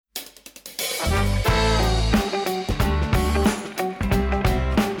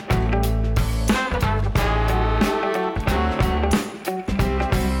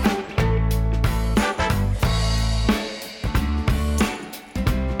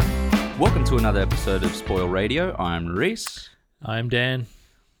Welcome to another episode of Spoil Radio. I'm Reese. I'm Dan.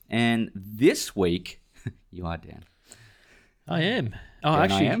 And this week, you are Dan. I am. Oh, Dan,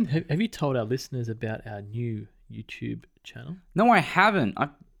 actually, I am. Have you told our listeners about our new YouTube channel? No, I haven't. God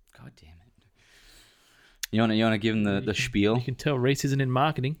damn it. You want to give them the spiel? You can tell Reese isn't in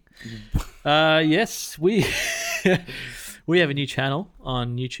marketing. Yes, we we have a new channel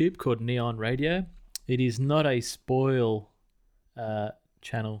on YouTube called Neon Radio. It is not a spoil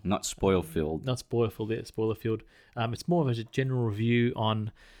channel. Not spoil-filled. Not spoiler filled. It's more of a general review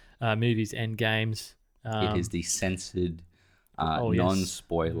on movies and games. It is the censored, yes.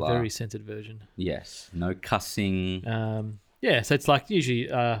 non-spoiler. Very censored version. Yes. No cussing. Yeah, so it's like usually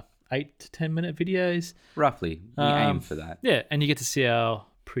 8 to 10 minute videos. Roughly. We aim for that. Yeah, and you get to see our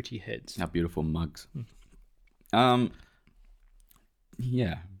pretty heads. Our beautiful mugs.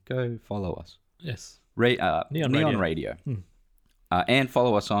 Yeah. Go follow us. Yes. Neon Radio. And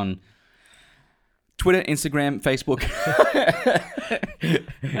follow us on Twitter, Instagram, Facebook,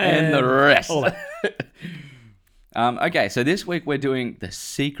 and the rest. All that. Okay, so this week we're doing The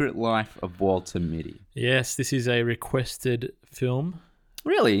Secret Life of Walter Mitty. Yes, this is a requested film.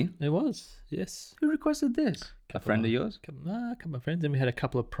 Really? It was, yes. Who requested this? A friend of yours? A couple of friends, and we had a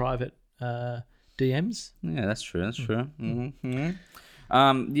couple of private DMs. Yeah, that's true. That's true.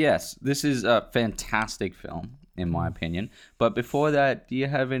 Mm-hmm. Yes, this is a fantastic film, in my opinion. But before that, do you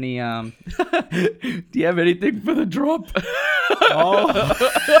have any? Do you have anything for the drop?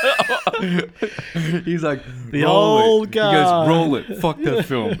 He's like The old guy. He goes, roll it. Fuck that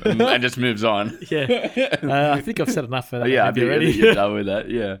film, and just moves on. Yeah, I think I've said enough for that. Yeah, I maybe think you're done with that.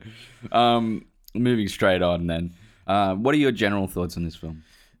 Yeah. Moving straight on then. What are your general thoughts on this film?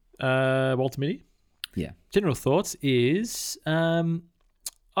 Walter Mitty. Yeah. General thoughts is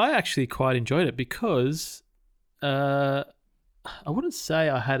I actually quite enjoyed it because I wouldn't say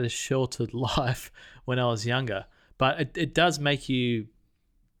I had a sheltered life when I was younger, but it does make you...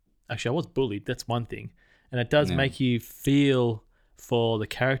 Actually, I was bullied. That's one thing. And it does make you feel for the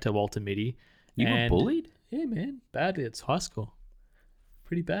character Walter Mitty. You were bullied? Yeah, man. Badly. It's high school.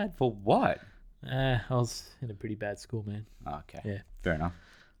 Pretty bad. For what? I was in a pretty bad school, man. Okay. Yeah. Fair enough.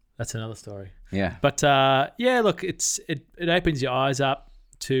 That's another story. Yeah. But yeah, look, it opens your eyes up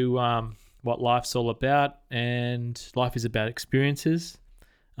to what life's all about, and life is about experiences,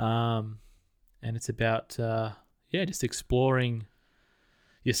 and it's about just exploring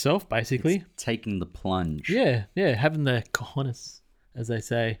yourself, basically. It's taking the plunge. Yeah, having the cojones, as they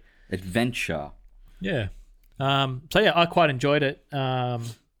say. Adventure. Yeah. So yeah, I quite enjoyed it.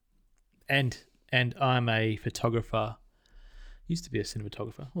 And I'm a photographer. Used to be a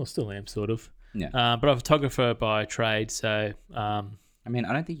cinematographer. Well, still am, sort of. Yeah. But I'm a photographer by trade, so... I mean,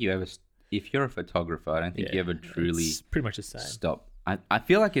 I don't think you ever... If you're a photographer, I don't think you ever truly... It's pretty much the same. Stop. I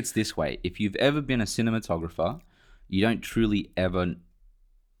feel like it's this way. If you've ever been a cinematographer, you don't truly ever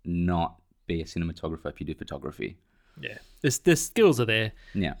not be a cinematographer if you do photography. Yeah. The skills are there.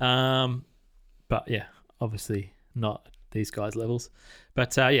 Yeah. But yeah, obviously not these guys' levels.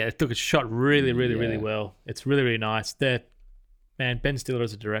 But yeah, it's shot really, really, really well. It's really, really nice. Man, Ben Stiller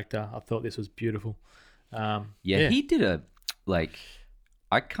as a director, I thought this was beautiful. He did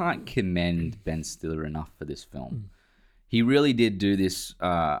I can't commend Ben Stiller enough for this film. He really did do this.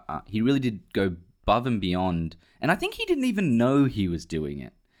 He really did go above and beyond. And I think he didn't even know he was doing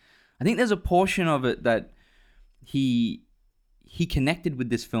it. I think there's a portion of it that he connected with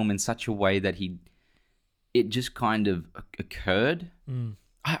this film in such a way that it just kind of occurred.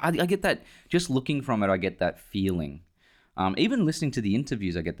 I get that. Just looking from it, I get that feeling. Even listening to the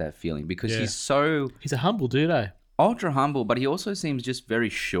interviews, I get that feeling because he's a humble dude, eh? Ultra humble, but he also seems just very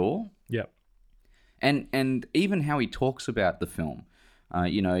sure. Yep. And even how he talks about the film,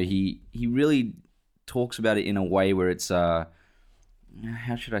 he really talks about it in a way where it's how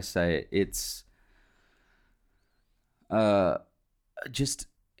should I say it? It's just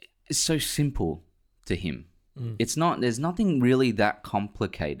it's so simple to him. It's not. There's nothing really that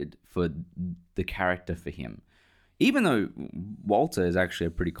complicated for the character for him. Even though Walter is actually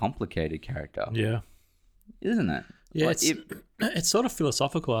a pretty complicated character. Yeah. Isn't it? Yeah, it's sort of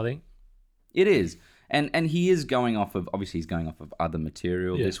philosophical, I think. It is. And he is going off of, obviously he's going off of other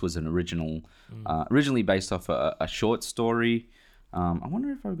material. Yeah. This was an originally based off a short story. I wonder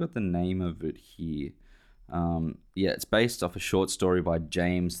if I've got the name of it here. It's based off a short story by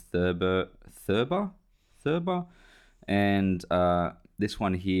James Thurber. And this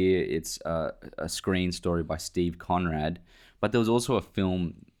one here, it's a screen story by Steve Conrad. But there was also a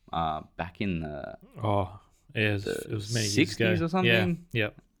film back in the... it was many years ago. 60s or something? Yeah.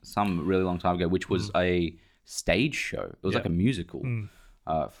 Some really long time ago, which was a stage show. It was like a musical.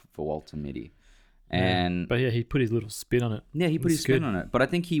 for Walter Mitty. And But yeah, he put his little spin on it. yeah, he put his spin on it. But I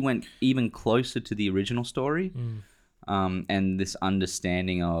think he went even closer to the original story, and this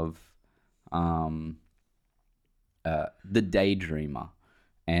understanding of the daydreamer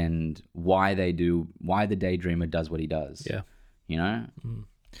and why the daydreamer does what he does. Yeah. You know?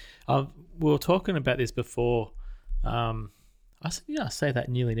 We were talking about this before. I say that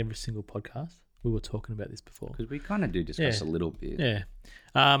nearly in every single podcast. We were talking about this before. Because we kind of do discuss a little bit. Yeah.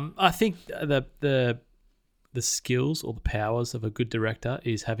 I think the skills or the powers of a good director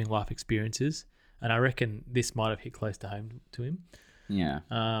is having life experiences. And I reckon this might have hit close to home to him. Yeah.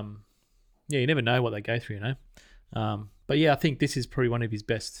 You never know what they go through, you know. But yeah, I think this is probably one of his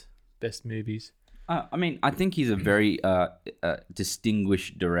best movies. I mean, I think he's a very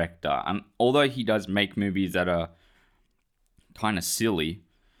distinguished director. Although he does make movies that are kind of silly,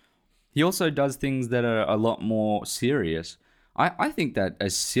 he also does things that are a lot more serious. I think that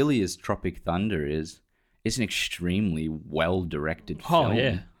as silly as Tropic Thunder is, it's an extremely well-directed film. Oh,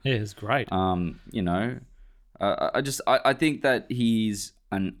 yeah. Yeah, it's great. You know, I think that he's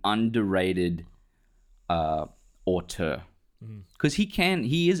an underrated auteur. Because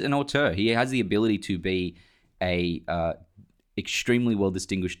he is an auteur. He has the ability to be a extremely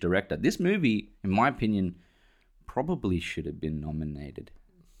well-distinguished director. This movie, in my opinion, probably should have been nominated.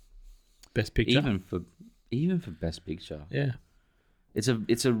 Best Picture? Even for Best Picture. Yeah. It's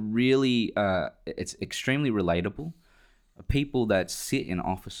a really it's extremely relatable. People that sit in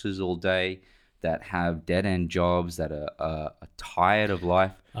offices all day, that have dead-end jobs, that are tired of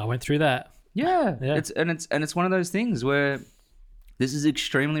life. I went through that. Yeah. It's one of those things where this is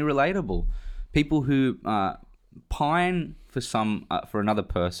extremely relatable. People who pine for another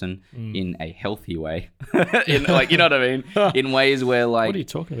person in a healthy way, in like, you know what I mean, in ways where like, what are you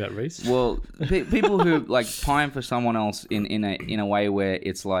talking about, Reese? Well, people who like pine for someone else in a way where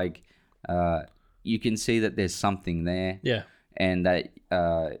it's like you can see that there's something there, yeah, and that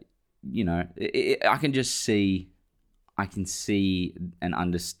you know, I can see and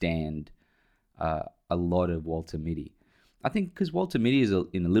understand a lot of Walter Mitty. I think because Walter Mitty is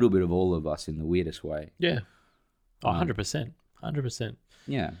in a little bit of all of us in the weirdest way. Yeah. 100%. 100%.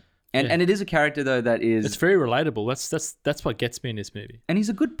 Yeah. And it is a character though that is, it's very relatable. That's what gets me in this movie. And he's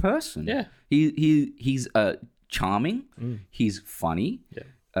a good person. Yeah. He's charming. He's funny.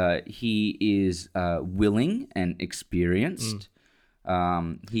 Yeah. He is willing and experienced.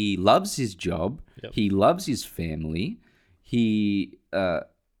 He loves his job. Yep. He loves his family. He even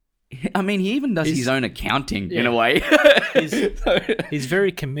does his own accounting in a way. He's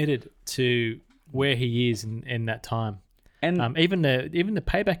very committed to where he is in that time, and even the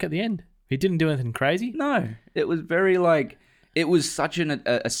payback at the end, he didn't do anything crazy. No, it was very like, it was such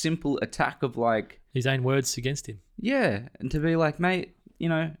a simple attack of like his own words against him. Yeah, and to be like, mate, you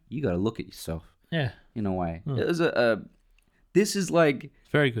know, you got to look at yourself. Yeah, in a way, it was this is like, it's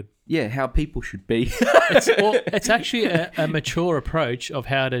very good. Yeah, how people should be. It's actually a mature approach of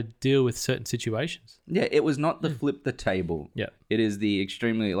how to deal with certain situations. Yeah, it was not the flip the table. Yeah. It is the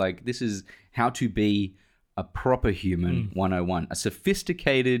extremely, like, this is how to be a proper human 101. A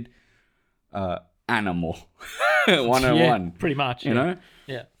sophisticated animal 101. Yeah, pretty much. You know?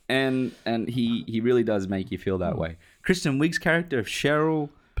 Yeah. And he really does make you feel that way. Kristen Wiig's character of Cheryl.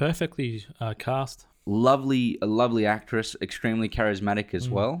 Perfectly cast. A lovely actress, extremely charismatic as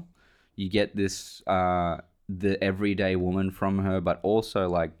well. You get this the everyday woman from her, but also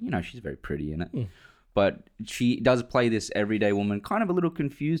like, you know, she's very pretty in it. But she does play this everyday woman, kind of a little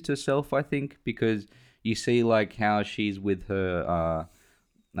confused herself, I think, because you see like how she's with her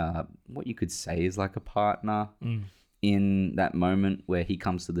what you could say is like a partner in that moment where he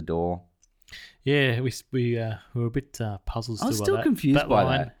comes to the door. Yeah, we were a bit puzzled still. I was still confused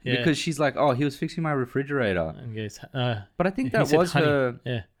by that because she's like, "Oh, he was fixing my refrigerator." And goes, but I think that was her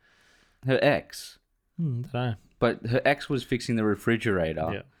ex. Don't know. But her ex was fixing the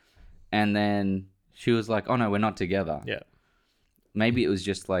refrigerator, and then she was like, "Oh no, we're not together." Yeah, maybe it was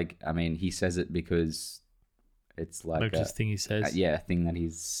just like, I mean, he says it because it's like a thing he says. A thing that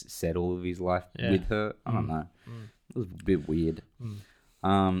he's said all of his life with her. I don't know. It was a bit weird.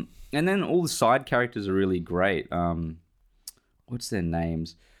 And then all the side characters are really great. What's their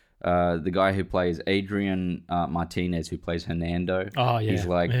names? The guy who plays Adrian Martinez, who plays Hernando. Oh, yeah. He's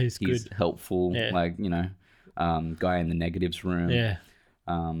like, he's good. helpful. Yeah. Like, you know, guy in the negatives room. Yeah.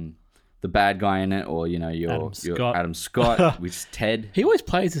 The bad guy in it, or, you know, your Adam Scott, which is Ted. He always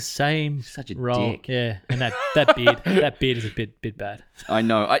plays the same such a role. Dick. Yeah. And that beard is a bit bad. I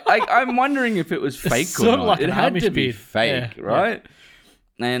know. I'm wondering if it was fake or not. Like it had to be beard. fake, right? Yeah.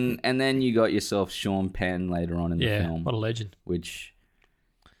 And then you got yourself Sean Penn later on in the film. What a legend. Which,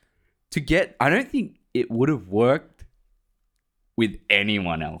 I don't think it would have worked with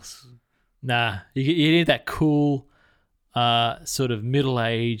anyone else. Nah, you need that cool, sort of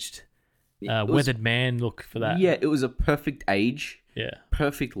middle-aged, weathered man look for that. Yeah, it was a perfect age, Yeah.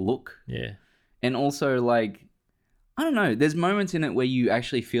 perfect look. Yeah. And also, like, I don't know, there's moments in it where you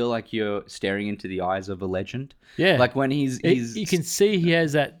actually feel like you're staring into the eyes of a legend. Yeah. Like when he's You can see he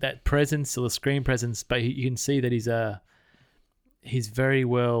has that presence, or the screen presence, but you can see that he's very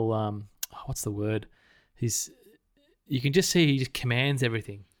well, what's the word? You can just see he just commands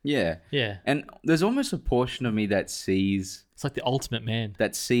everything. yeah. Yeah. And there's almost a portion of me that sees It's like the ultimate man.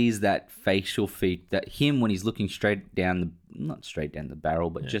 that facial feat, that him when he's looking not straight down the barrel,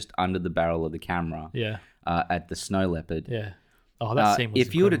 but just under the barrel of the camera. Yeah. At the snow leopard. Yeah. Oh, that scene was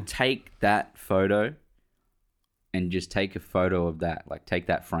if you were to incredible. take that photo and just take a photo of that, like take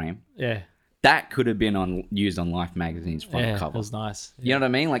that frame, Yeah. that could have been used on Life magazine's front Yeah, cover. it was nice. You know what I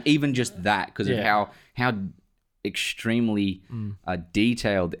mean? Like even just that, because of Yeah. how extremely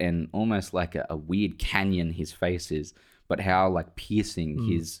detailed and almost like a weird canyon his face is, but how like piercing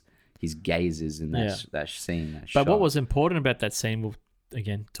his gaze is in that scene. That But shot. what was important about that scene, we'll,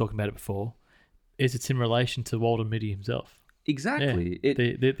 again, talking about it before, is it's in relation to Walter Mitty himself. exactly Yeah.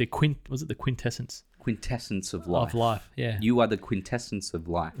 The quintessence quintessence of life? of life. Yeah. You are the quintessence of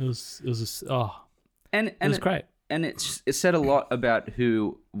life. It was And it was great. And it said a lot about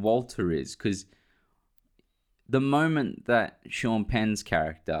who Walter is, because the moment that Sean Penn's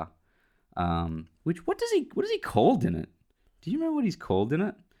character, what is he called in it? Do you remember what he's called in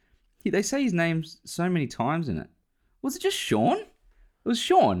it? They say his name so many times in it. Was it just Sean? It was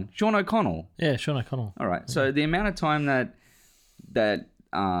Sean O'Connell. Yeah, Sean O'Connell. All right. So the amount of time that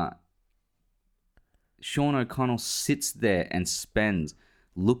Sean O'Connell sits there and spends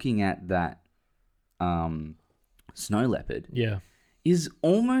looking at that snow leopard Yeah. is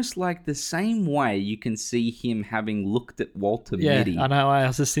almost like the same way you can see him having looked at Walter Yeah, Mitty. I know. I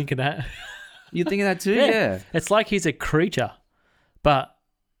was just thinking that. You thinking that too? Yeah. It's like he's a creature, but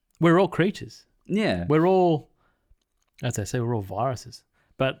we're all creatures. Yeah. We're all, as they say, we're all viruses.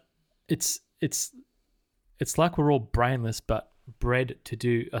 But it's like we're all brainless, but bred to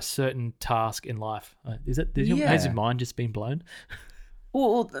do a certain task in life. Has your mind just been blown?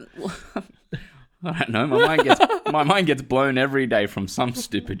 Well, I don't know. My mind gets blown every day from some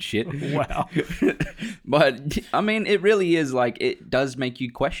stupid shit. Wow. But I mean, it really is like, it does make you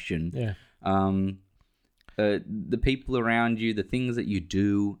question. Yeah. The people around you, the things that you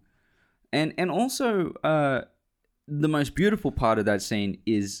do, and also the most beautiful part of that scene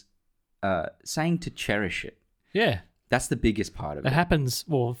is saying to cherish it. Yeah. That's the biggest part of It it. happens.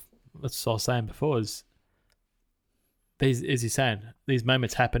 Well, that's what I was saying before. Is these, as you're saying, these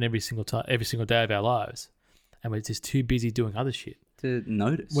moments happen every single time, every single day of our lives, and we're just too busy doing other shit To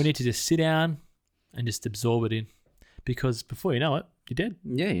notice. We need to just sit down and just absorb it in, because before you know it, you're dead.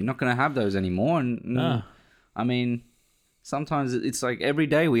 Yeah, you're not going to have those anymore. And No. I mean, sometimes it's like every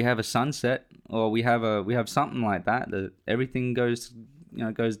day we have a sunset, or we have something like that everything goes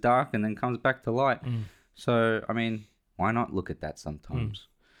dark and then comes back to light. So I mean, why not look at that sometimes?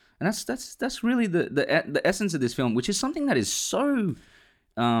 And that's really the essence of this film, which is something that is so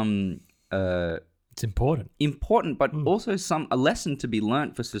It's important. but also a lesson to be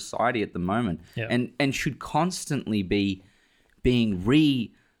learnt for society at the moment, Yeah. and should constantly be being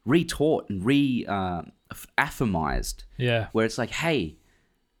retaught and affirmized. Yeah. Where it's like, hey,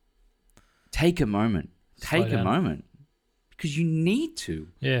 take a moment, Slow down. because you need to.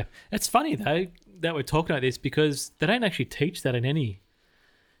 Yeah. It's funny though that we're talking about this, because they don't actually teach that in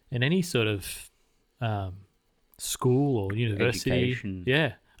any sort of school or university. Education.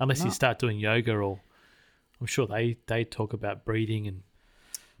 Yeah. Unless you No. start doing yoga, or I'm sure they talk about breathing and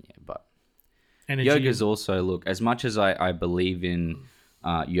Yeah, but energy. yoga's also, look, as much as I believe in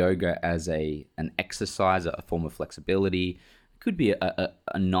yoga as an exercise, a form of flexibility, it could be a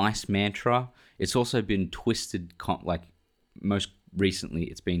nice mantra. It's also been twisted, like most recently,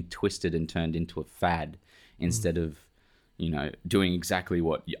 it's been twisted and turned into a fad instead of, doing exactly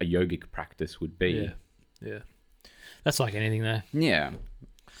what a yogic practice would be. Yeah. Yeah. That's like anything though. Yeah.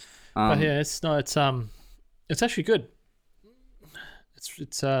 But yeah, it's actually good.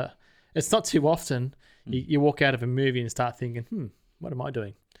 It's not too often you walk out of a movie and start thinking, what am I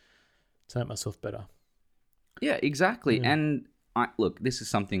doing to make myself better? Yeah, exactly. Yeah. And look, this is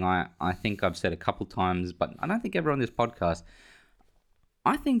something I think I've said a couple times, but I don't think ever on this podcast.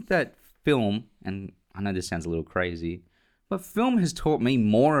 I think that film, and I know this sounds a little crazy, but film has taught me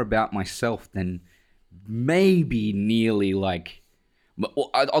more about myself than maybe nearly like But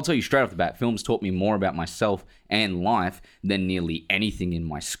I'll tell you straight off the bat, films taught me more about myself and life than nearly anything in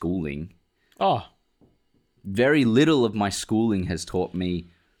my schooling. Oh, Very little of my schooling has taught me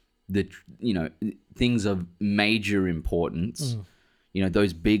things of major importance.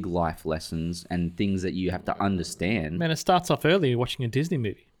 Those big life lessons and things that you have to understand. man, it starts off early watching a Disney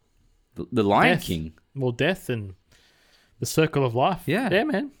movie. The Lion Death. King. Well, death and the circle of life. Yeah. Yeah,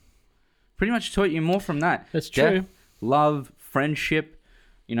 man. Pretty much taught you more from that. That's Death, true. love, friendship.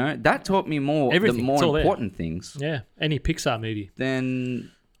 That taught me more. Everything. The more It's all there. important things Yeah. Any Pixar movie.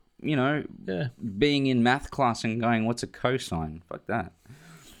 than Yeah. being in math class and going, "What's a cosine?" Fuck that.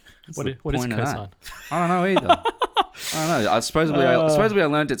 What is point of that? cosine? I don't know either. I don't know. Supposedly I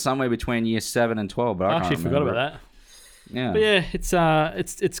learned it somewhere between year 7 and 12, but I I can't actually forgot remember about that. it. Yeah. But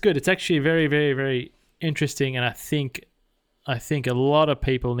yeah, it's good. It's actually very, very, very interesting, and I think a lot of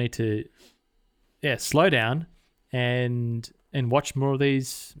people need to slow down and watch more of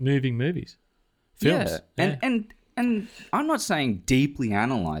these moving movies, films. Yeah. And I'm not saying deeply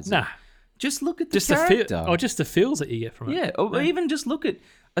analyze it. Nah, Just look at the just the character. feel, or just the feels that you get from it. Yeah, or even just look at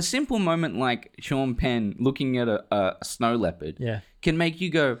a simple moment like Sean Penn looking at a snow leopard. Yeah. Can make you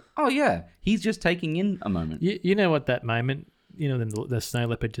go, "Oh yeah, he's just taking in a moment." You know what that moment? Then the snow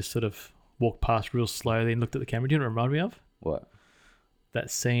leopard just sort of walked past real slowly and looked at the camera. Do you know what it reminded me of? What?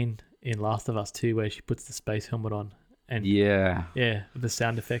 That scene in Last of Us 2 where she puts the space helmet on and Yeah. with the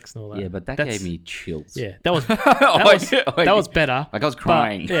sound effects and all that. Yeah, but That's- gave me chills. Yeah, that was Like- that was better. Like I was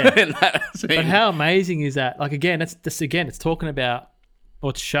crying. yeah. in that scene. But how amazing is that? Like again, it's talking about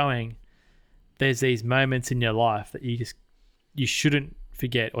or it's showing there's these moments in your life that you shouldn't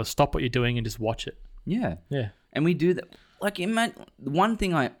forget or stop what you're doing and just watch it. Yeah. Yeah. And we do that. Like, one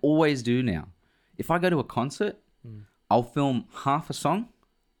thing I always do now, if I go to a concert, I'll film half a song.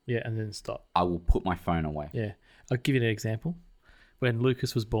 Yeah, and then stop. I will put my phone away. Yeah. I'll give you an example. When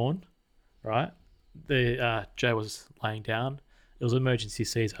Lucas was born, right? Joe was laying down. It was emergency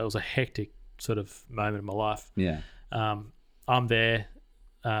season. It was a hectic sort of moment in my life. Yeah. I'm there.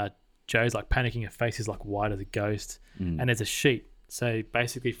 Joe's like panicking. Her face is like white as a ghost. And there's a sheet. So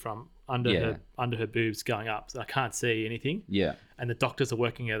basically from under her boobs going up. So I can't see anything. Yeah. And the doctors are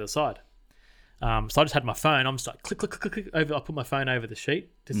working the other side. So I just had my phone. I'm just like click, click, click, click over. I put my phone over the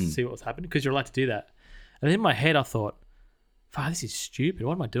sheet just to see what was happening because you're allowed to do that. And then in my head, I thought, "Fuck, this is stupid.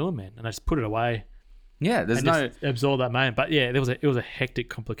 What am I doing, man?" And I just put it away. Yeah. There's and no. just absorb that moment. But yeah, it was a hectic,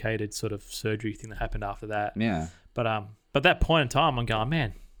 complicated sort of surgery thing that happened after that. Yeah. But at that point in time, I'm going,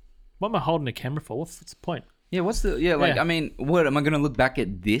 man, what am I holding the camera for? What's the point? Yeah. What's the. Yeah. Like, Yeah. I mean, what am I going to look back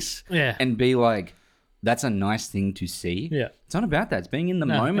at this Yeah. and be like, that's a nice thing to see? Yeah. It's not about that. It's being in the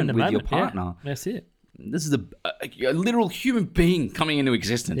No, moment in the with your moment, yeah. partner. That's it. This is a literal human being coming into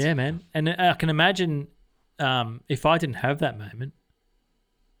existence. Yeah, man. And I can imagine if I didn't have that moment,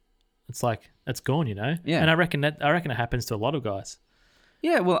 it's like it's gone, Yeah. And I reckon it happens to a lot of guys.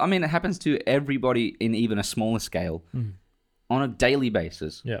 Yeah, well, I mean, it happens to everybody in even a smaller scale on a daily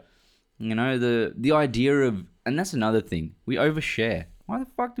basis. Yeah. The idea of, and that's another thing, we overshare. Why the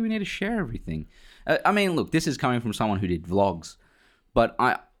fuck do we need to share everything? I mean, look, this is coming from someone who did vlogs, but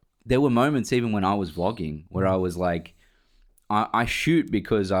there were moments even when I was vlogging where I was like, I shoot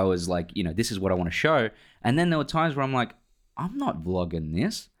because I was like, this is what I want to show. And then there were times where I'm like, I'm not vlogging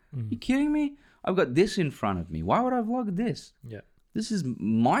this. You kidding me? I've got this in front of me. Why would I vlog this? Yeah. This is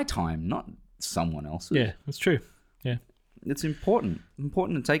my time, not someone else's. Yeah, that's true. Yeah. It's important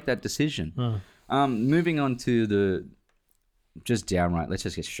to take that decision. Moving on to just downright, let's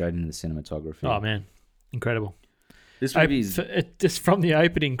just get straight into the cinematography. Oh man, incredible. This movie's Just from the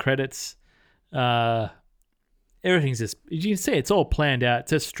opening credits, everything's just, you can see it's all planned out.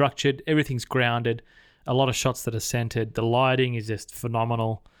 It's just structured. Everything's grounded. A lot of shots that are centered. The lighting is just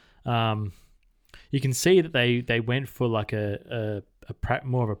phenomenal. You can see that they went for like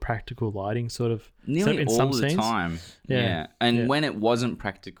more of a practical lighting sort of nearly in all some the scenes. time. Yeah. And when it wasn't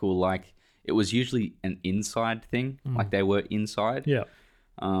practical, like it was usually an inside thing, like they were inside. Yeah.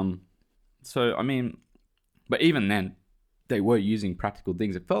 So I mean, but even then, they were using practical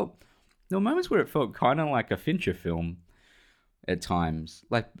things. There were moments where it felt kind of like a Fincher film at times.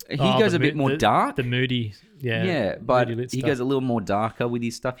 Like he goes a bit more dark. The moody, Yeah, but moody lit he stuff. goes a little more darker with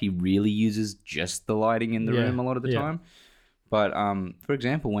his stuff. He really uses just the lighting in the room a lot of the time. But for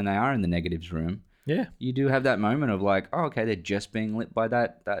example, when they are in the negatives room, Yeah. you do have that moment of like, oh, okay, they're just being lit by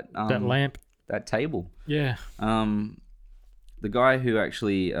that That lamp. that table. Yeah. The guy who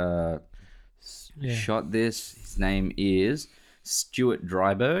actually shot this, his name is Stuart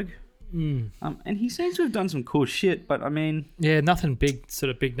Dryberg. And he seems to have done some cool shit, but I mean... Yeah, nothing big, sort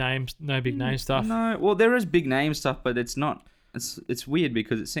of big names, no big name stuff. No, well, there is big name stuff, but it's not... it's weird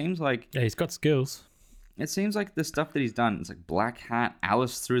because it seems like Yeah, he's got skills. the stuff that he's done. It's like Black Hat,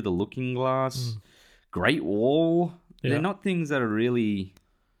 Alice Through the Looking Glass, Great Wall. Yeah. They're not things that are really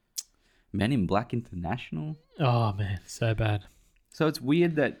Men in Black International. Oh man, so bad. So it's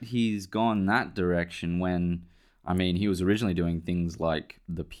weird that he's gone that direction when, I mean, he was originally doing things like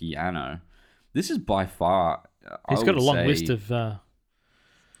The Piano. This is by far. He's I got a would long say- list of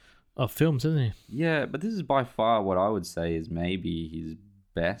films, isn't he? Yeah, but this is by far what I would say is maybe his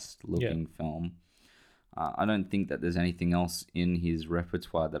best looking film. I don't think that there's anything else in his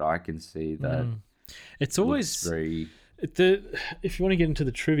repertoire that I can see that It's looks always very. if you want to get into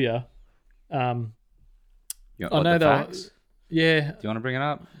the trivia, You know, I like know the that. facts? Yeah, Do you want to bring it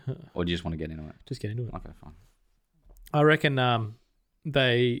up, or do you just want to get into it? just get into it. Okay, fine. I reckon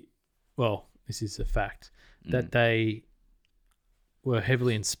this is a fact that they were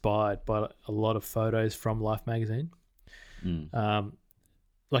heavily inspired by a lot of photos from Life magazine.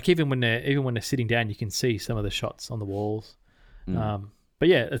 Like even when they're sitting down, you can see some of the shots on the walls. But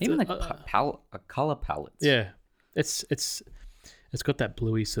yeah, it's, Even like color palettes. yeah, it's got that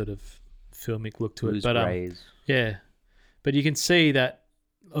bluey sort of filmic look to Blues, it. But grays. yeah, but you can see that.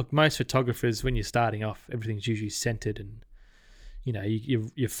 Look, most photographers, when you're starting off, everything's usually centered, and you know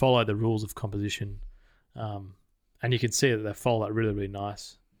you follow the rules of composition, and you can see that they follow that really, really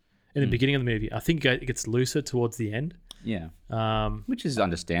nice. In the beginning of the movie, I think it gets looser towards the end. Yeah. Which is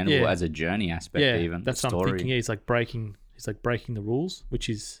understandable yeah. as a journey aspect. Yeah, Even that's the what I'm story. thinking. Yeah, he's like breaking the rules, which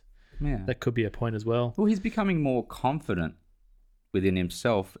is that could be a point as well. Well, he's becoming more confident within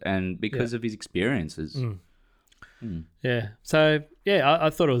himself, and because of his experiences. Yeah. So yeah, I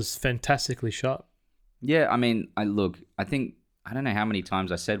thought it was fantastically shot. Yeah, I mean, I think I don't know how many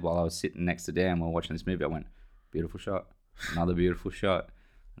times I said while I was sitting next to Dan while watching this movie, I went, "Beautiful shot, another beautiful shot,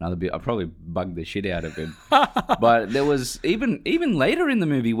 another I probably bugged the shit out of him. But there was even later in the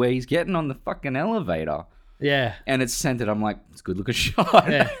movie where he's getting on the fucking elevator. Yeah. And it's centered. I'm like, it's a good looking shot.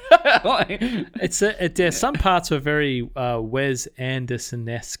 Yeah. Like, Some parts were very Wes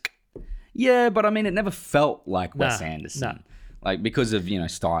Anderson-esque. yeah, but I mean, it never felt like Wes Nah, Anderson. nah. Like, because of,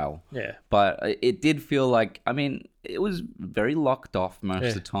 style. Yeah. But it did feel like, I mean, it was very locked off most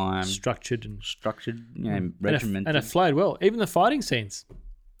of the time. Structured and Regimented. and it flowed well. Even the fighting scenes.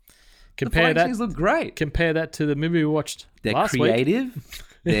 The fighting scenes look great. Compare that to the movie we watched They're last week. creative.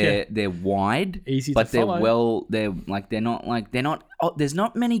 They're wide, Easy to but they're follow. they're not. Oh, there's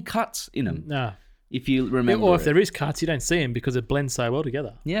not many cuts in them. No. If you remember, Or if there is cuts, you don't see them because it blends so well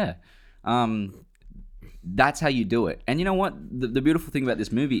together. Yeah. That's how you do it. And you know what? The beautiful thing about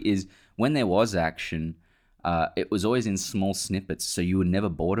this movie is when there was action, it was always in small snippets, so you were never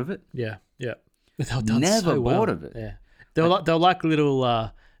bored of it. Yeah, yeah. They were done Never so well. bored of it. Yeah, they were like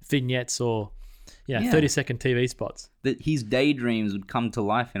little vignettes or 30-second TV spots. That his daydreams would come to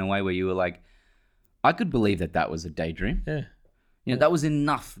life in a way where you were like, I could believe that was a daydream. Yeah, That was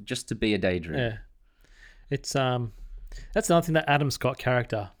enough just to be a daydream. yeah. It's that's another thing, that Adam Scott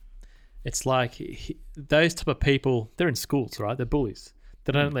character. It's like those type of people. They're in schools, right? They're bullies.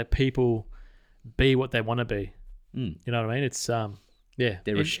 They don't let people be what they want to be. You know what I mean? It's yeah.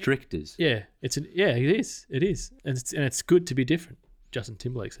 They're restrictors. Yeah, it is. It is, and it's good to be different. Justin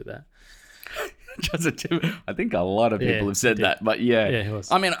Timberlake said that. I think a lot of people have said that, but yeah. it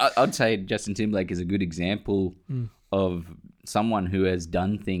was. I mean, I'd say Justin Timberlake is a good example of someone who has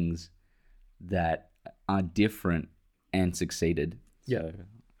done things that are different and succeeded. Yeah. So,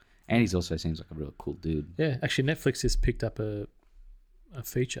 and he also seems like a real cool dude. Yeah, actually, Netflix has picked up a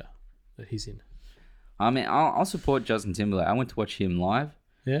feature that he's in. I mean, I'll support Justin Timberlake. I went to watch him live.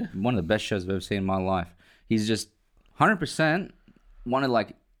 Yeah. One of the best shows I've ever seen in my life. He's just 100% one of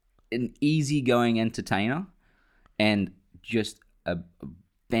like an easygoing entertainer and just a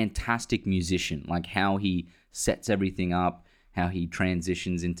fantastic musician. Like how he sets everything up, how he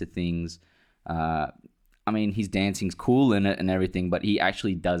transitions into things. I mean, his dancing's cool in it and everything, but he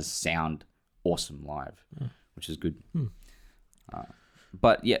actually does sound awesome live, which is good.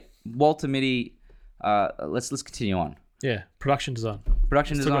 But yeah, Walter Mitty. Let's continue on. Yeah, production design.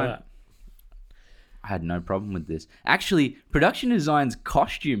 Production Let's talk about design. that. I had no problem with this. Actually, production design's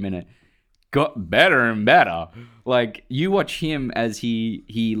costume in it got better and better. Like, you watch him as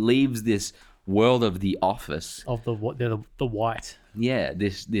he leaves this world of the office. Of the white. Yeah,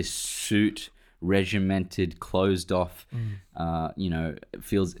 this suit, regimented, closed off, it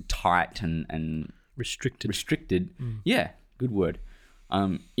feels tight and Restricted. Yeah, good word.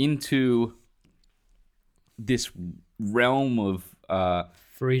 Into this realm of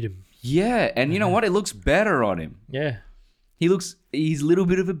Freedom. yeah, and you know what? It looks better on him. Yeah. He's a little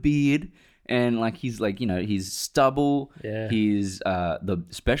bit of a beard, and like he's like his stubble, Yeah. his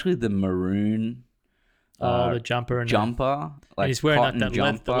especially the maroon. The jumper and Jumper, and he's wearing cotton that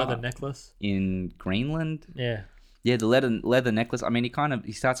jumper leather necklace. in Greenland. Yeah. Yeah, the leather necklace. I mean,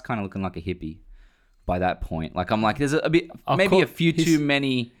 he starts kind of looking like a hippie by that point. Like I'm like, there's a bit, maybe a few too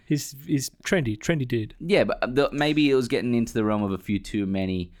many. He's trendy dude. Yeah, but maybe it was getting into the realm of a few too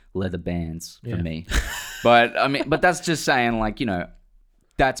many leather bands for me. But I mean, but that's just saying, like,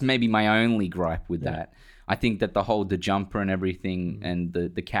 that's maybe my only gripe with that. I think that the jumper and everything and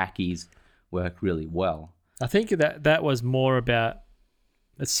the khakis work really well. I think that was more about.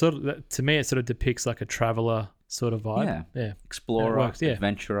 It's sort of, to me, it sort of depicts like a traveler sort of vibe. Yeah. Explorer,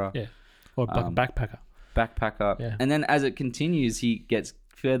 adventurer. Yeah. Or backpacker. Backpacker. Yeah. And then as it continues, he gets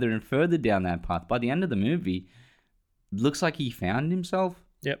further and further down that path. By the end of the movie, looks like he found himself.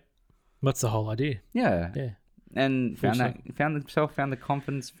 Yep. That's the whole idea. Yeah. Yeah. And found himself, found the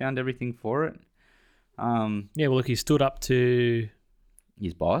confidence, found everything for it. Yeah, well, look, he stood up to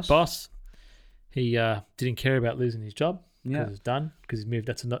his boss. He didn't care about losing his job. Yeah. Because it's done. Because he's moved.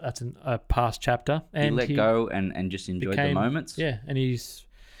 That's a past chapter. And he let go and just enjoyed the moments. Yeah, and he's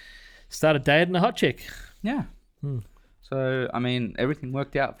started dating a hot chick. Yeah. So, I mean, everything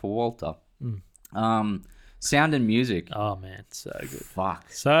worked out for Walter. Sound and music. Oh, man. So good.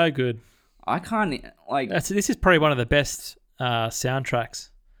 Fuck. So good. I can't, like... This is probably one of the best soundtracks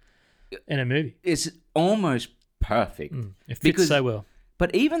in a movie. It's almost perfect. It fits so well.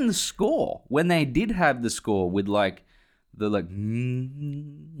 But even the score, when they did have the score with, like, the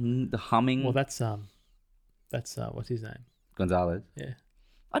humming... Well, that's what's his name? Gonzalez. Yeah.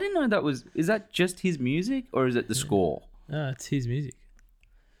 I didn't know is that just his music or is it the score? No, it's his music.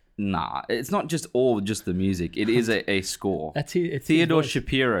 Nah, it's not just the music. It is a score. It's Theodore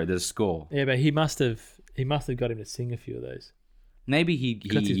Shapiro, the score. Yeah, but he must have got him to sing a few of those. Maybe he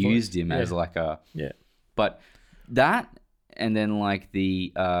used him as like a... Yeah. But that, and then like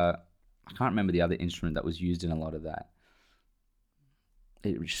the... I can't remember the other instrument that was used in a lot of that.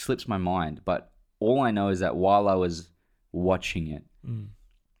 It slips my mind. But all I know is that while I was watching it,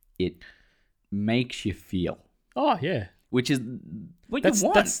 it makes you feel. Oh, yeah. Which is what you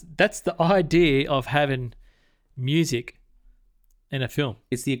want. That's the idea of having music in a film.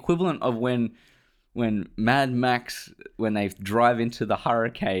 It's the equivalent of when Mad Max, when they drive into the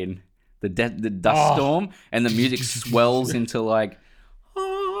hurricane, the dust storm, and the music swells into like,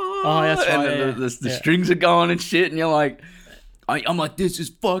 that's right. And the strings are going and shit, and you're like, I'm like, this is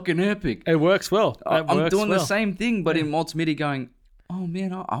fucking epic. It works well. I'm doing the same thing, but in multimedia, going, oh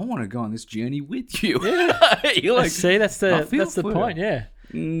man, I want to go on this journey with you. Yeah. You're like, see, that's the point. Yeah.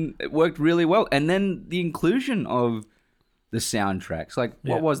 It worked really well, and then the inclusion of the soundtracks. Like,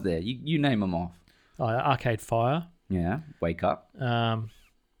 what was there? You name them off. Oh, Arcade Fire. Yeah, Wake Up.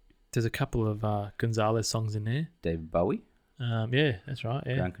 There's a couple of Gonzalez songs in there. David Bowie. Yeah, that's right.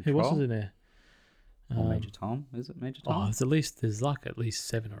 Yeah. Ground Control. Who else is in there? Major Tom. Is it Major Tom? Oh, there's at least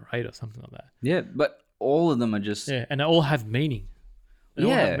 7 or 8 or something like that. Yeah, but all of them are just... Yeah, and they all have meaning. They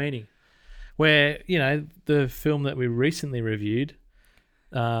all have meaning. Where, the film that we recently reviewed,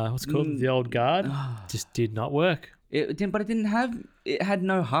 what's it called? The Old Guard, just did not work. It had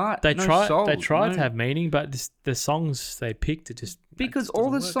no heart. They tried to have meaning, but the songs they picked it just because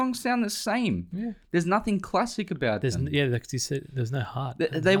all the songs sound the same. Yeah, there's nothing classic about them. Yeah, like you said, there's no heart.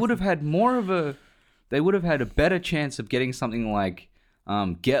 They would have had more of a. They would have had a better chance of getting something like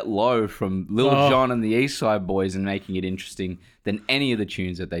 "Get Low" from Lil Jon and the East Side Boys and making it interesting than any of the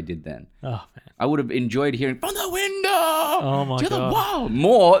tunes that they did then. Oh man, I would have enjoyed hearing "From the Window" to the wall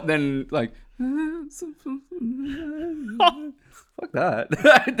more than like. Fuck that.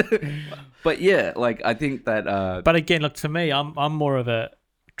 But yeah, like I think that. But again, look, for me, I'm more of a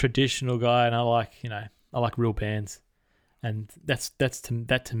traditional guy, and I like real bands, and that's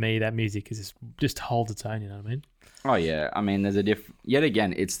to me that music is just holds its own. You know what I mean? Oh yeah, I mean there's a yet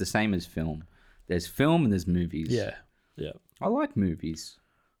again it's the same as film. There's film and there's movies. Yeah. I like movies,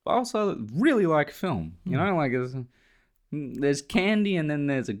 but I also really like film. You know, like there's candy and then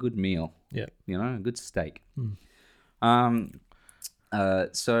there's a good meal. Yeah. A good steak. So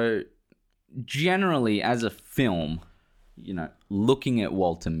generally as a film, looking at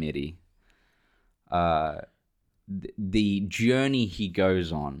Walter Mitty, the journey he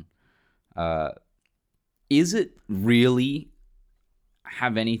goes on, is it really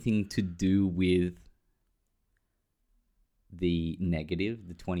have anything to do with the negative,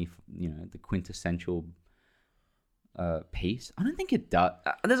 the quintessential piece? I don't think it does.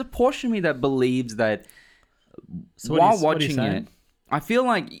 There's a portion of me that believes that while watching it, I feel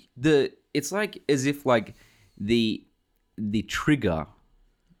like it's like as if like the trigger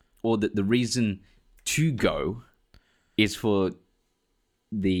or the reason to go is for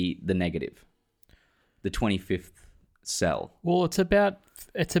the negative, the 25th cell. Well, it's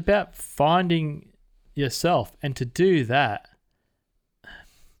about finding yourself, and to do that,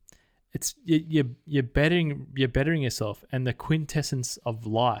 it's you're bettering yourself, and the quintessence of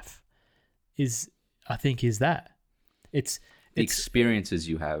life is that it's The experiences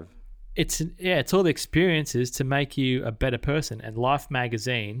you have. it's all the experiences to make you a better person. And Life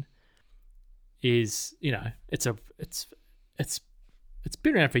magazine is, it's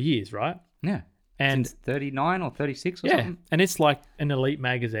been around for years, right? Yeah. And Since 39 or 36 or something. and it's like an elite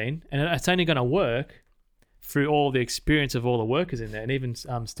magazine, and it's only going to work through all the experience of all the workers in there. And even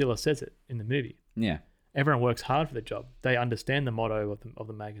Stiller says it in the movie. Yeah. Everyone works hard for the job. They understand the motto of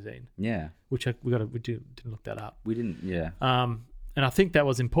the magazine, Yeah. which we didn't look that up. We didn't, yeah. And I think that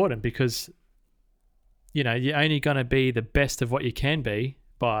was important because, you're only going to be the best of what you can be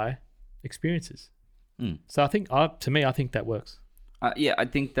by experiences. So I think that works. Yeah, I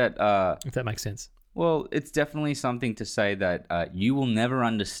think that... if that makes sense. Well, it's definitely something to say that you will never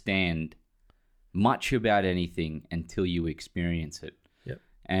understand much about anything until you experience it. Yep.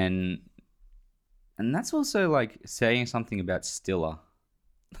 And that's also like saying something about Stiller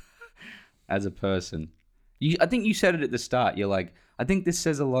as a person. I think you said it at the start. You're like, I think this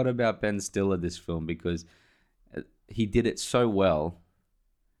says a lot about Ben Stiller, this film, because he did it so well.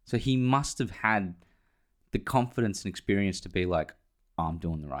 So he must have had the confidence and experience to be like, oh, I'm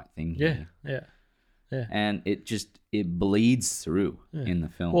doing the right thing here. Yeah. And it bleeds through in the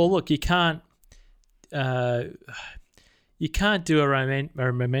film. Well, look, you can't do a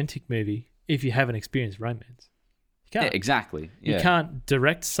romantic movie if you haven't experienced romance. You can't. Yeah, exactly. Yeah. You can't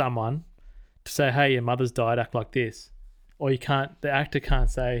direct someone to say, "Hey, your mother's died, act like this," or the actor can't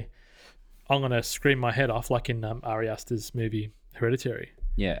say, "I'm going to scream my head off," like in Ari Aster's movie Hereditary.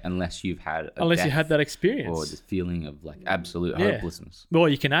 Yeah, unless you've had you had that experience or the feeling of like absolute hopelessness. Well,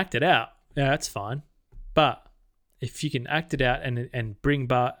 you can act it out. Yeah, that's fine. But if you can act it out and bring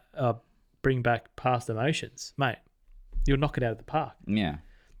back past emotions, mate, you'll knock it out of the park. Yeah.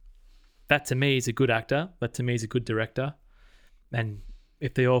 That to me is a good actor. That to me is a good director. And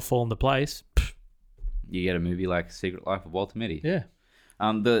if they all fall into place, you get a movie like Secret Life of Walter Mitty. Yeah.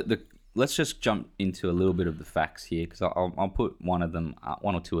 Let's just jump into a little bit of the facts here, because I'll put one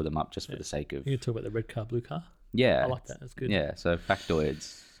or two of them up just for the sake of. You can talk about the red car, blue car. Yeah. I like that. That's good. Yeah. So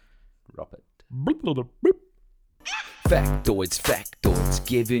factoids, Robert. Factoids,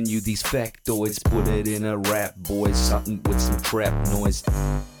 giving you these factoids. Put it in a rap, boys, something with some trap noise.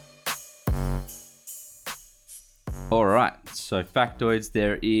 All right, so factoids.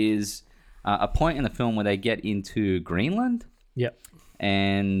 There is a point in the film where they get into Greenland. Yep.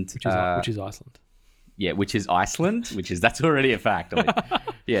 And which is Iceland. Yeah, which is Iceland. That's already a fact.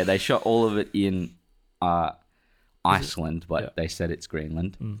 Yeah, they shot all of it in Iceland, but they said it's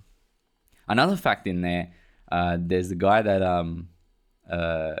Greenland. Another fact in there, there's the guy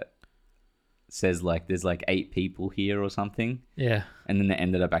that says like there's like 8 people here or something. Yeah. And then there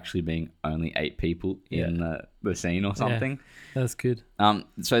ended up actually being only 8 people in the scene or something. Yeah, that's good.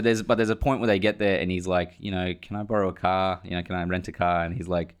 So there's a point where they get there and he's like, can I borrow a car? Can I rent a car? And he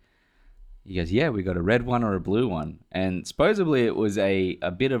goes, yeah, we got a red one or a blue one. And supposedly it was a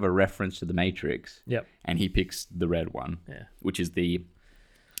bit of a reference to The Matrix. Yep. And he picks the red one. Yeah. Which is the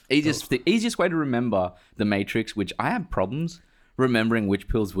easiest way to remember The Matrix, which I have problems remembering which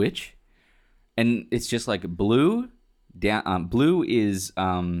pill's which. And it's just like blue down. Blue is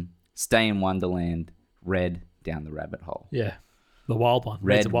stay in Wonderland. Red down the rabbit hole. Yeah, the wild one.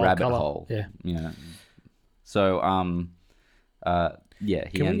 Red a wild rabbit color. hole. Yeah. So he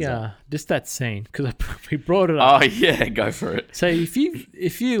ends up. Just that scene, because we brought it up. Oh yeah, go for it. So if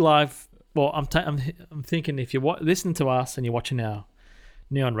you live, well, I'm thinking if you're listening to us and you're watching our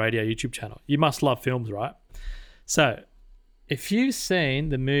Neon Radio YouTube channel, you must love films, right? So if you've seen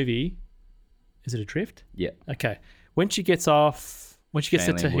the movie. Is it Adrift? Yeah. Okay. When she gets to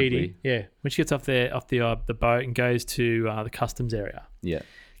Tahiti, Woodley. when she gets off the boat and goes to the customs area. Yeah.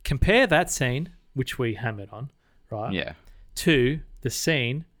 Compare that scene, which we hammered on, right? Yeah. To the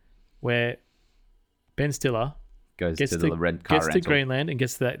scene where Ben Stiller Goes to the red car rental. Gets to Greenland and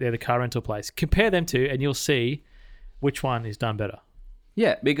gets to the car rental place. Compare them two, and you'll see which one is done better.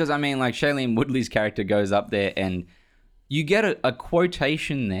 Yeah, because I mean, like Shailene Woodley's character goes up there, and you get a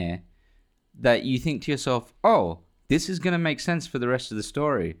quotation there that you think to yourself, oh, this is going to make sense for the rest of the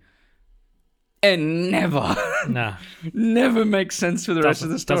story. And never. Nah. Never makes sense for the rest of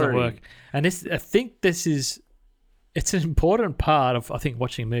the story. Doesn't work. And I think it's an important part of, I think,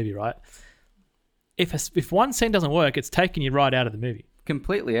 watching a movie, right? If one scene doesn't work, it's taking you right out of the movie.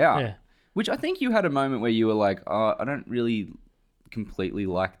 completely out. Yeah. Which I think you had a moment where you were like, oh, I don't really completely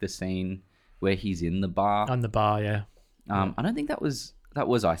like the scene where he's in the bar. On the bar, yeah. I don't think that was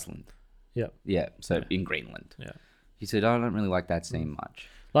Iceland. Yeah. Yeah, so in Greenland. Yeah. He said, I don't really like that scene much.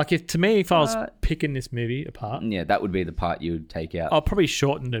 Like if I was picking this movie apart, Yeah, that would be the part you would take out. I'll probably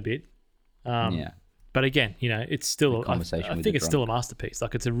shorten it a bit. Yeah. But again, it's still. conversation I with think the it's still a masterpiece.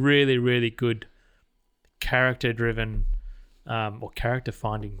 Like it's a really, really good character-driven or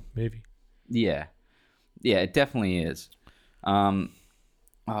character-finding movie. Yeah. Yeah, it definitely is.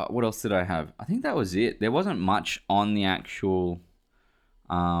 What else did I have? I think that was it. There wasn't much on the actual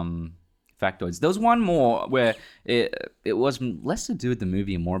factoids. There was one more where it was less to do with the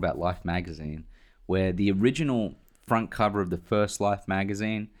movie and more about Life magazine, where the original front cover of the first Life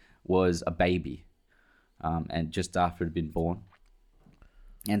magazine was a baby, and just after it had been born.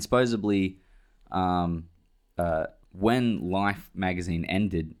 And supposedly, when Life magazine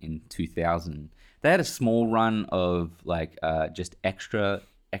ended in 2000, they had a small run of like just extra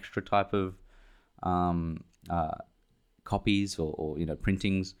type of copies or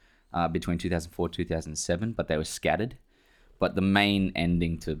printings between 2004 2007, but they were scattered. But the main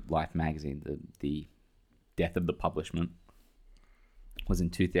ending to Life magazine, the death of the publishment, was in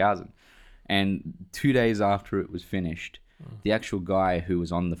 2000. And 2 days after it was finished, the actual guy who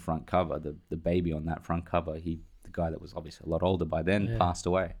was on the front cover, the baby on that front cover, the guy that was obviously a lot older by then, passed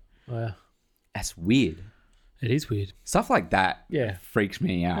away. Wow. That's weird. It is weird. Stuff like that freaks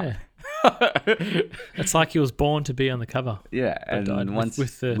me out. Yeah. It's like he was born to be on the cover. Yeah, and once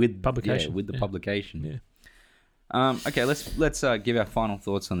with the publication. Yeah, with the publication. Yeah. Okay, let's give our final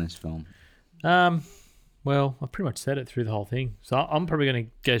thoughts on this film. Well, I've pretty much said it through the whole thing, so I'm probably going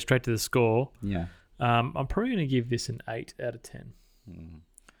to go straight to the score. Yeah. I'm probably going to give this an 8 out of 10.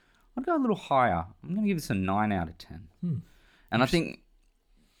 I'll go a little higher. I'm going to give this a 9 out of 10. And I think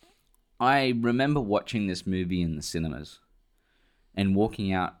I remember watching this movie in the cinemas and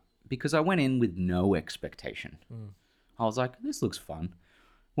walking out because I went in with no expectation. I was like, this looks fun.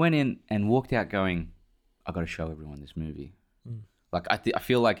 Went in and walked out going, I got to show everyone this movie. Like I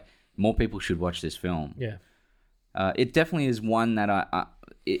feel like more people should watch this film. Yeah. It definitely is one that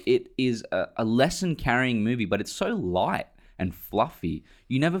it is a lesson carrying movie, but it's so light and fluffy.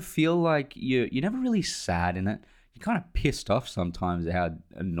 You never feel like you're never really sad in it. You're kind of pissed off sometimes at how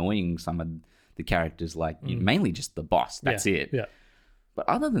annoying some of the characters, like mainly just the boss. That's it. Yeah. But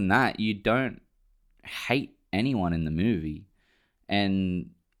other than that, you don't hate anyone in the movie, and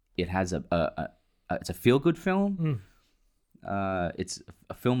it has it's a feel good film. It's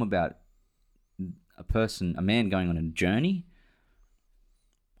a film about a man going on a journey.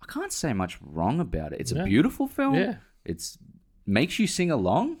 I can't say much wrong about it. It's a beautiful film. Yeah. It's makes you sing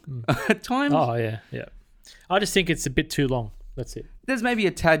along at times. Oh, yeah. I just think it's a bit too long. That's it. There's maybe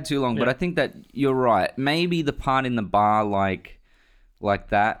a tad too long, but I think that you're right. Maybe the part in the bar, like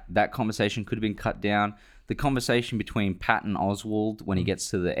that conversation could have been cut down. The conversation between Pat and Oswald when he gets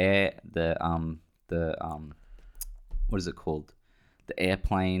to the what is it called? The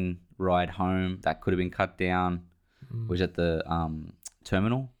airplane ride home, that could have been cut down. Was at the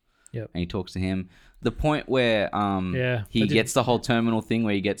terminal. Yep. And he talks to him. The point where he gets the whole terminal thing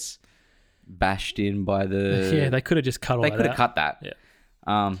where he gets bashed in by the... Yeah, they could have just cut all that out. They could have cut that.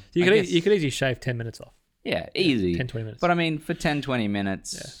 Yeah. You could easily shave 10 minits off. Yeah, easy. 10, 20 minutes. But I mean, for 10, 20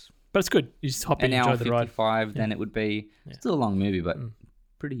 minutes... Yeah. But it's good. You just hop in and enjoy the ride. 55, then it would be... Still a long movie, but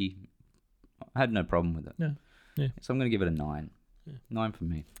pretty... I had no problem with it. Yeah. So I'm going to give it a 9. 9 for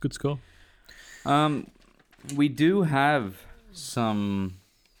me. Good score. We do have some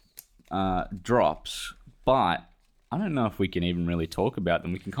drops, but I don't know if we can even really talk about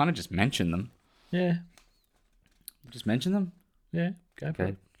them. We can kind of just mention them. Yeah. Just mention them? Yeah. Go for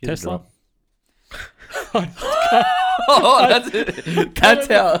it. Here's Tesla. Oh, that's it. That's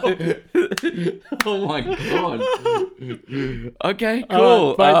how. Oh my god. Okay,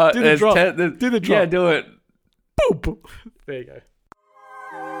 cool. Do the drop. Do the drop. Yeah, do it. Boop. There you go.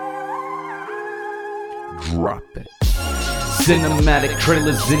 Drop it. Cinematic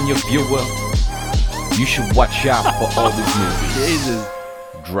trailers in your viewer. You should watch out for all these movies. Jesus.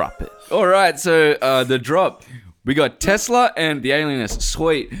 Drop it. All right, so the drop. We got Tesla and The Alienist.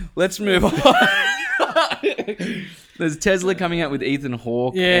 Sweet. Let's move on. There's Tesla coming out with Ethan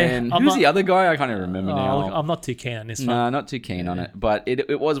Hawke. Yeah, And who's the other guy? I can't even remember now. I'm not too keen on this one. No, not too keen on it. But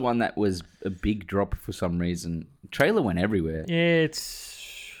it was one that was a big drop for some reason. Trailer went everywhere. Yeah, it's...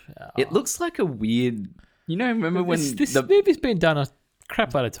 It looks like a weird... remember when... This movie's been done a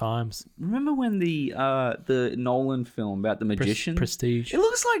crap load of times. Remember when the Nolan film about the magician? Prestige. It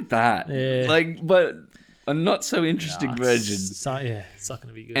looks like that. Yeah. Like, but a not so interesting version. So, yeah, it's not going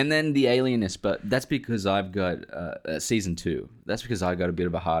to be good. And then The Alienist, but that's because I've got season 2. That's because I got a bit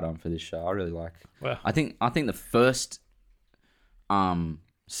of a hard on for this show. I really like. Wow. I think the first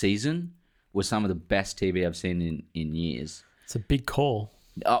season was some of the best TV I've seen in years. It's a big call.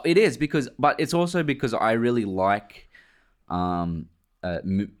 Oh, it is but it's also because I really like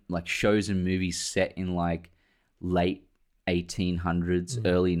like shows and movies set in like late 1800s,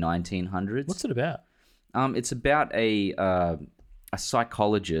 early 1900s. What's it about? It's about a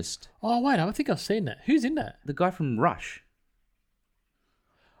psychologist, Oh, wait, I think I've seen that. Who's in that? the guy from Rush.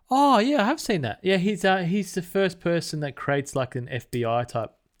 Oh, yeah, I have seen that. Yeah, he's the first person that creates like an FBI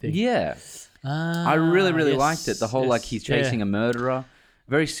type thing. Yeah, I really liked it. The whole like he's chasing a murderer,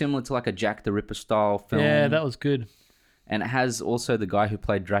 very similar to like a Jack the Ripper style film. Yeah, that was good. And it has also the guy who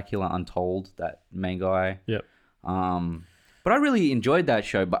played Dracula Untold, that main guy. Yep. But I really enjoyed that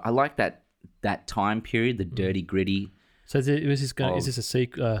show. But I like that time period, the dirty, gritty. So is this a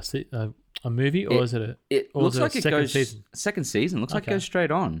sequel, a movie, or is it a? It or looks is it like a it second goes season? second season. Looks like it Okay. goes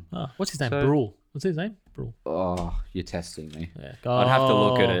straight on. Oh, what's his name? So- Brule. What's his name? Brule. Oh, you're testing me. Yeah. I'd have to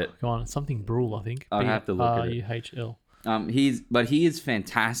look at it. Come on, something Brule, I think. I'd have to look at it. Bruhl. He is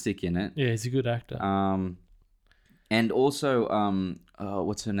fantastic in it. Yeah, he's a good actor. And also,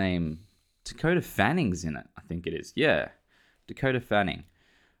 what's her name? Dakota Fanning's in it. I think it is. Yeah, Dakota Fanning.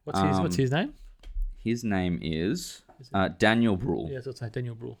 What's his name? His name is Daniel Bruhl. Yeah, so it's like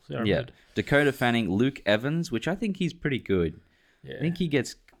Daniel Brühl. So I Yeah, remembered. Dakota Fanning, Luke Evans, which I think he's pretty good. Yeah. I think he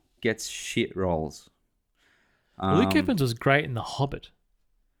gets shit roles. Luke Evans was great in The Hobbit.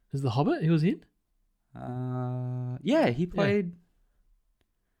 Is The Hobbit he was in? Yeah, he played.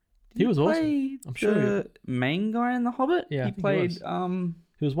 He was awesome. play I'm sure the main guy in The Hobbit. Yeah, I he think he played. was.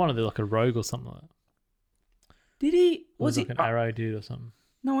 He was one of the like a rogue or something like that. Did he? He was Was like he? an arrow dude or something.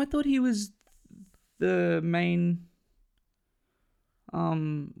 No, I thought he was the main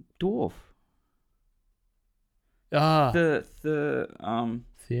dwarf. Ah, The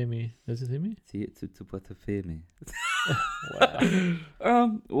Theomy. Is it Theomy?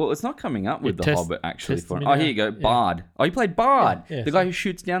 well, it's not coming up with Yeah, The Hobbit actually. test For me oh, now. here you go, Yeah. Bard. Oh, you played Bard, Yeah, the guy who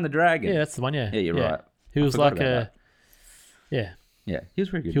shoots down the dragon. Yeah, that's the one. Yeah. Yeah, you're right. He I was forgot like about a. that. Yeah, Yeah, he was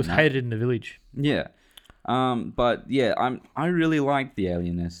very good. he was in that. hated in the village. Yeah, but yeah, I really like The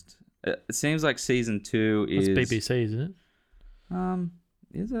Alienist. It seems like season 2 That's is BBC, isn't it?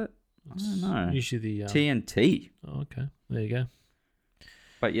 Is it? I don't know. Usually the. TNT. Oh, okay, there you go.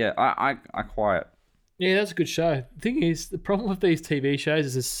 But yeah, I quite. Yeah, that's a good show. The thing is, the problem with these TV shows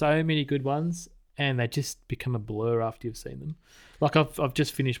is there's so many good ones, and they just become a blur after you've seen them. Like I've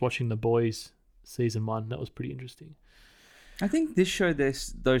just finished watching The Boys season 1. That was pretty interesting. I think this show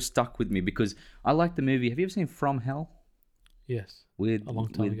those stuck with me because I like the movie. Have you ever seen From Hell Yes. with A long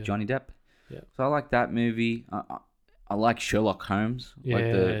time ago. Johnny Depp? Yeah. So I like that movie. I like Sherlock Holmes, like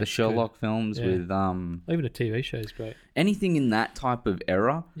Yeah, the it's Sherlock films Yeah. with Even a TV show is great. anything in that type of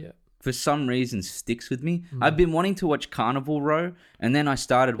era. Yeah. For some reason, sticks with me. I've been wanting to watch Carnival Row, and then I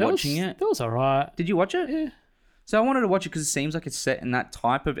started watching it. That was alright. Did you watch it? Yeah. So I wanted to watch it because it seems like it's set in that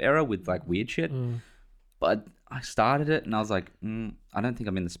type of era with like weird shit. But I started it and I was like, I don't think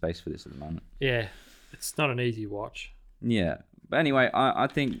I'm in the space for this at the moment. Yeah. It's not an easy watch. Yeah. But anyway, I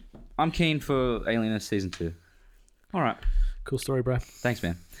think I'm keen for Alienist season 2. All right. Cool story, bro. Thanks,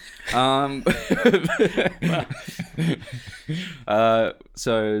 man.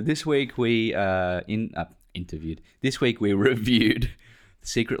 So this week we interviewed. This week we reviewed The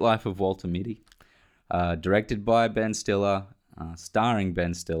Secret Life of Walter Mitty, directed by Ben Stiller, starring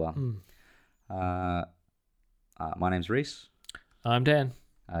Ben Stiller. My name's Reese. I'm Dan.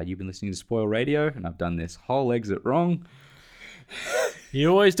 You've been listening to Spoil Radio, and I've done this whole exit wrong. You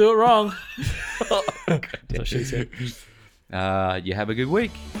always do it wrong. That's what she said. You have a good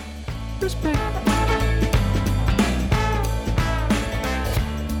week. Respect.